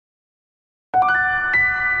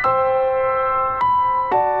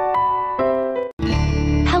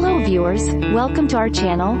viewers, welcome to our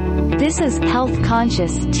channel. This is Health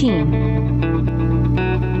Conscious Team.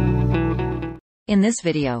 In this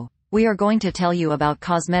video, we are going to tell you about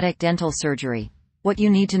cosmetic dental surgery, what you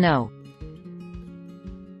need to know.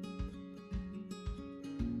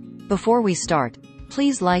 Before we start,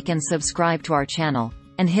 please like and subscribe to our channel,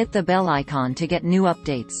 and hit the bell icon to get new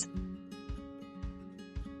updates.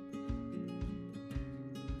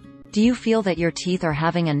 Do you feel that your teeth are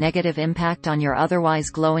having a negative impact on your otherwise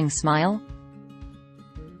glowing smile?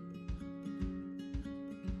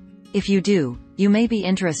 If you do, you may be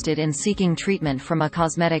interested in seeking treatment from a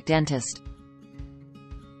cosmetic dentist.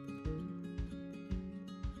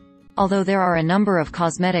 Although there are a number of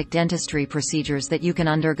cosmetic dentistry procedures that you can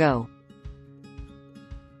undergo.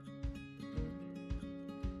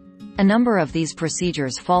 A number of these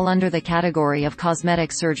procedures fall under the category of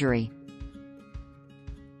cosmetic surgery.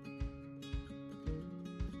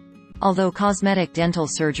 Although cosmetic dental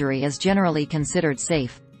surgery is generally considered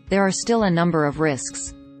safe, there are still a number of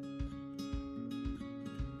risks.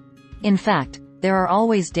 In fact, there are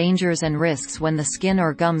always dangers and risks when the skin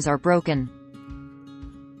or gums are broken.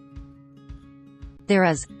 There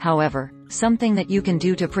is, however, something that you can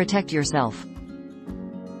do to protect yourself.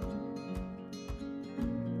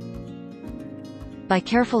 By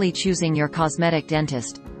carefully choosing your cosmetic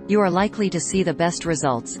dentist, you are likely to see the best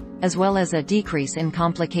results, as well as a decrease in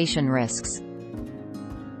complication risks.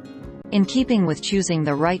 In keeping with choosing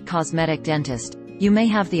the right cosmetic dentist, you may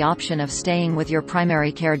have the option of staying with your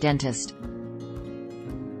primary care dentist.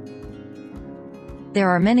 There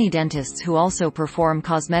are many dentists who also perform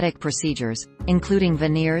cosmetic procedures, including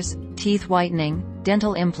veneers, teeth whitening,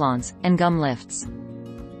 dental implants, and gum lifts.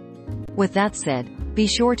 With that said, be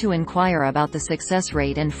sure to inquire about the success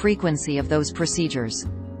rate and frequency of those procedures.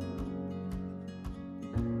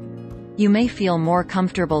 You may feel more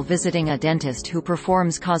comfortable visiting a dentist who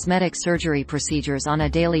performs cosmetic surgery procedures on a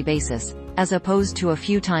daily basis, as opposed to a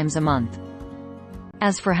few times a month.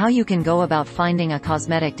 As for how you can go about finding a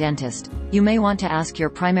cosmetic dentist, you may want to ask your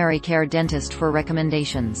primary care dentist for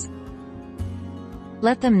recommendations.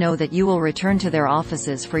 Let them know that you will return to their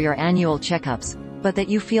offices for your annual checkups, but that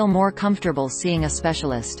you feel more comfortable seeing a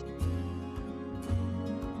specialist.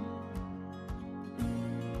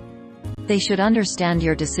 They should understand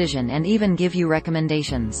your decision and even give you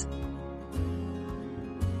recommendations.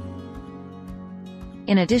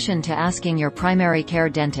 In addition to asking your primary care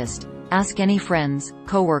dentist, ask any friends,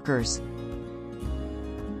 coworkers,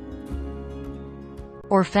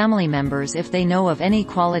 or family members if they know of any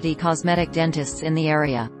quality cosmetic dentists in the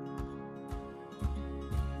area.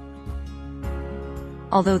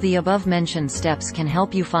 Although the above-mentioned steps can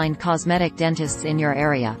help you find cosmetic dentists in your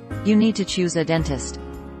area, you need to choose a dentist.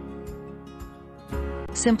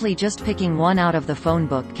 Simply just picking one out of the phone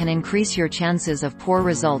book can increase your chances of poor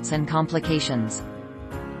results and complications.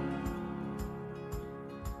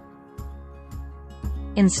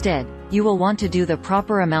 Instead, you will want to do the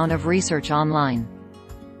proper amount of research online.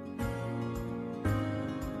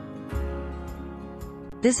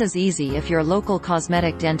 This is easy if your local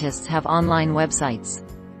cosmetic dentists have online websites.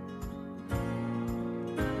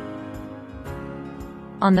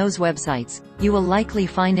 On those websites, you will likely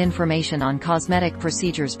find information on cosmetic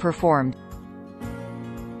procedures performed,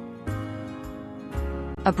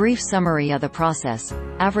 a brief summary of the process,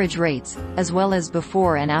 average rates, as well as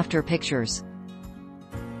before and after pictures.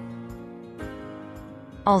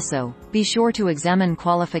 Also, be sure to examine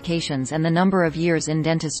qualifications and the number of years in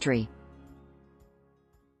dentistry.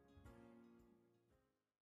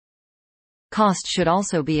 Cost should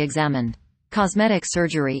also be examined. Cosmetic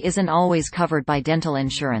surgery isn't always covered by dental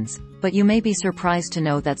insurance, but you may be surprised to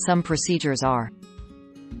know that some procedures are.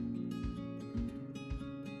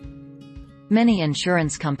 Many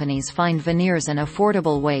insurance companies find veneers an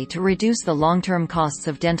affordable way to reduce the long-term costs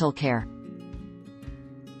of dental care.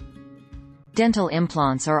 Dental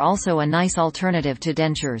implants are also a nice alternative to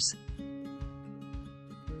dentures.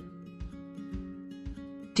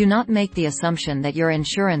 Do not make the assumption that your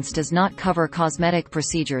insurance does not cover cosmetic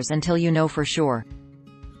procedures until you know for sure.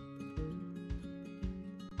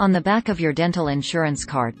 On the back of your dental insurance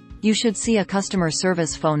card, you should see a customer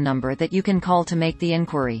service phone number that you can call to make the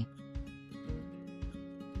inquiry.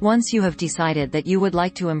 Once you have decided that you would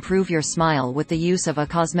like to improve your smile with the use of a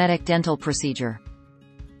cosmetic dental procedure,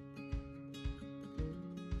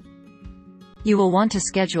 you will want to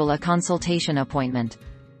schedule a consultation appointment.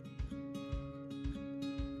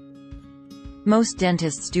 Most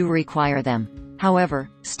dentists do require them.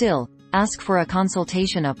 However, still, ask for a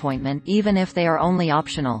consultation appointment even if they are only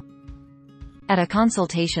optional. At a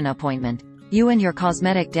consultation appointment, you and your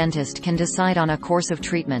cosmetic dentist can decide on a course of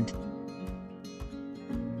treatment.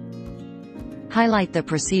 highlight the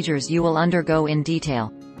procedures you will undergo in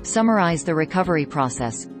detail, summarize the recovery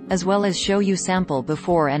process, as well as show you sample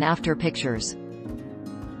before and after pictures.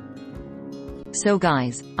 So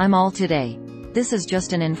guys, I'm all today. This is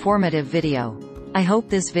just an informative video. I hope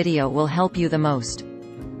this video will help you the most.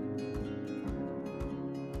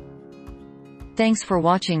 Thanks for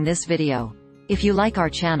watching this video. If you like our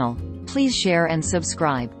channel, please share and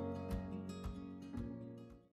subscribe.